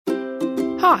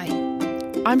Hi,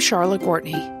 I'm Charlotte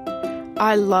Gortney.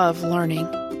 I love learning,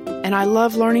 and I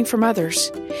love learning from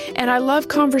others, and I love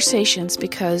conversations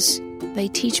because they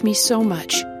teach me so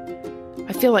much.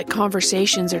 I feel like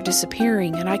conversations are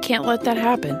disappearing, and I can't let that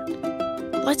happen.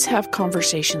 Let's have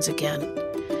conversations again.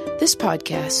 This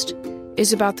podcast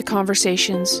is about the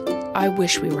conversations I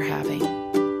wish we were having.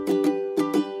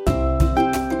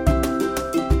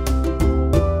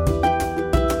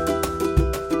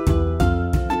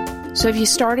 So have you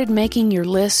started making your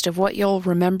list of what you'll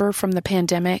remember from the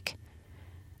pandemic?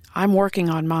 I'm working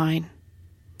on mine.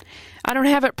 I don't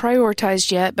have it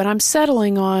prioritized yet, but I'm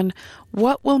settling on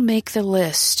what will make the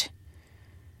list.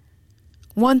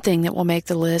 One thing that will make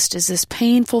the list is this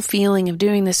painful feeling of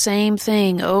doing the same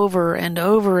thing over and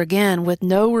over again with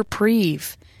no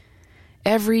reprieve.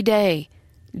 Every day,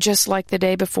 just like the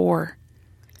day before.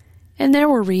 And there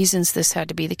were reasons this had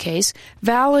to be the case,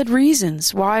 valid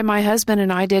reasons why my husband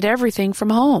and I did everything from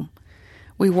home.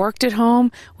 We worked at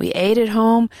home, we ate at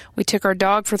home, we took our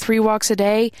dog for 3 walks a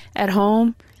day at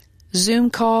home,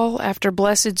 Zoom call after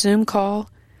blessed Zoom call,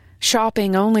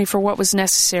 shopping only for what was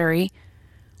necessary,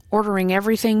 ordering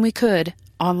everything we could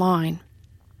online.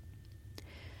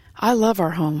 I love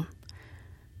our home,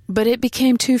 but it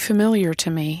became too familiar to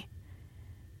me.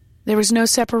 There was no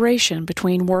separation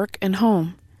between work and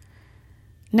home.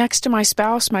 Next to my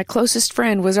spouse, my closest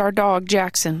friend was our dog,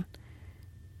 Jackson.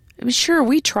 Sure,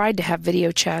 we tried to have video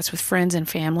chats with friends and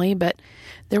family, but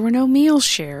there were no meals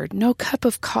shared, no cup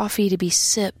of coffee to be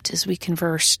sipped as we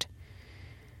conversed.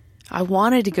 I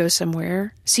wanted to go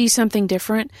somewhere, see something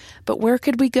different, but where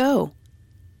could we go?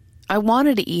 I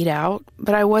wanted to eat out,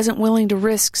 but I wasn't willing to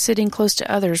risk sitting close to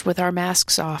others with our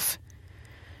masks off.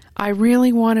 I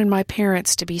really wanted my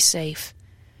parents to be safe,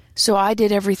 so I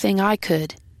did everything I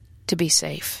could to be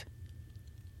safe.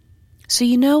 So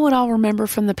you know what I'll remember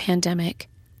from the pandemic?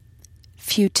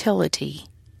 Futility.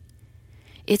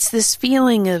 It's this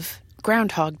feeling of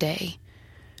Groundhog Day,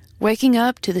 waking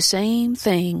up to the same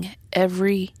thing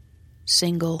every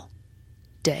single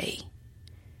day.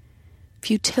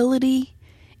 Futility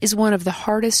is one of the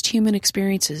hardest human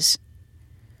experiences.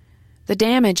 The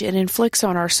damage it inflicts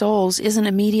on our souls isn't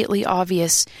immediately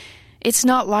obvious. It's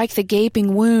not like the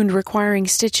gaping wound requiring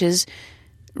stitches.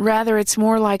 Rather, it's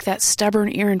more like that stubborn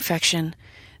ear infection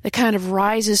that kind of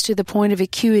rises to the point of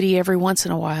acuity every once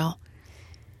in a while.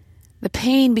 The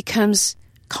pain becomes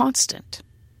constant,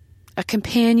 a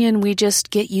companion we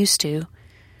just get used to.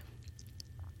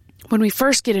 When we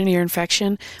first get an ear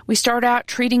infection, we start out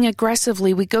treating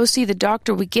aggressively. We go see the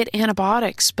doctor, we get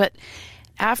antibiotics, but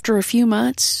after a few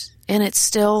months, and it's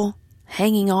still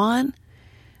hanging on,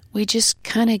 we just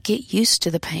kind of get used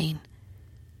to the pain.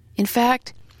 In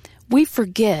fact, we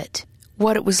forget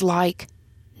what it was like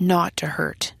not to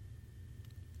hurt.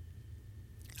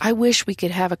 I wish we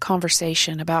could have a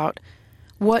conversation about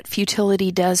what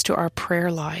futility does to our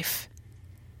prayer life.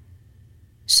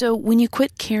 So when you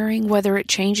quit caring whether it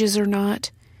changes or not,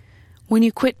 when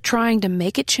you quit trying to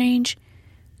make it change,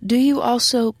 do you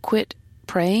also quit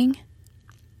praying?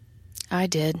 I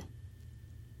did.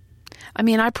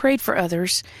 I prayed for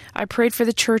others. I prayed for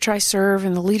the church I serve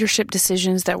and the leadership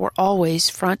decisions that were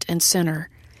always front and center.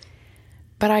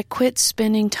 But I quit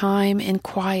spending time in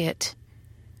quiet.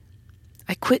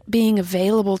 I quit being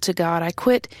available to God. I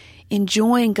quit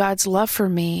enjoying God's love for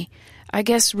me. I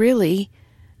guess really,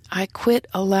 I quit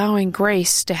allowing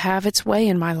grace to have its way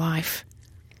in my life.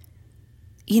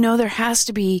 There has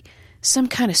to be some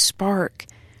kind of spark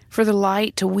for the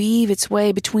light to weave its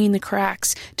way between the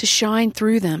cracks, to shine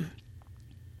through them.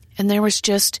 And there was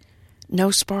just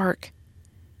no spark.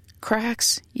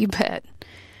 Cracks? You bet.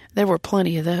 There were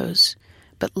plenty of those.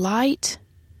 But light?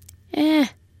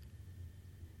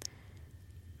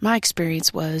 My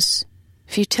experience was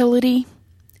futility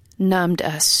numbed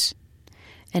us.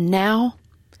 And now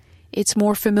it's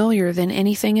more familiar than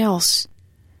anything else.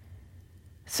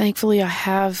 Thankfully, I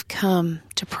have come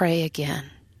to pray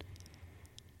again.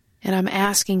 And I'm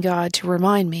asking God to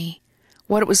remind me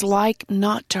what it was like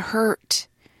not to hurt,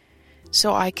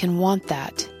 so I can want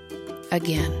that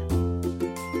again.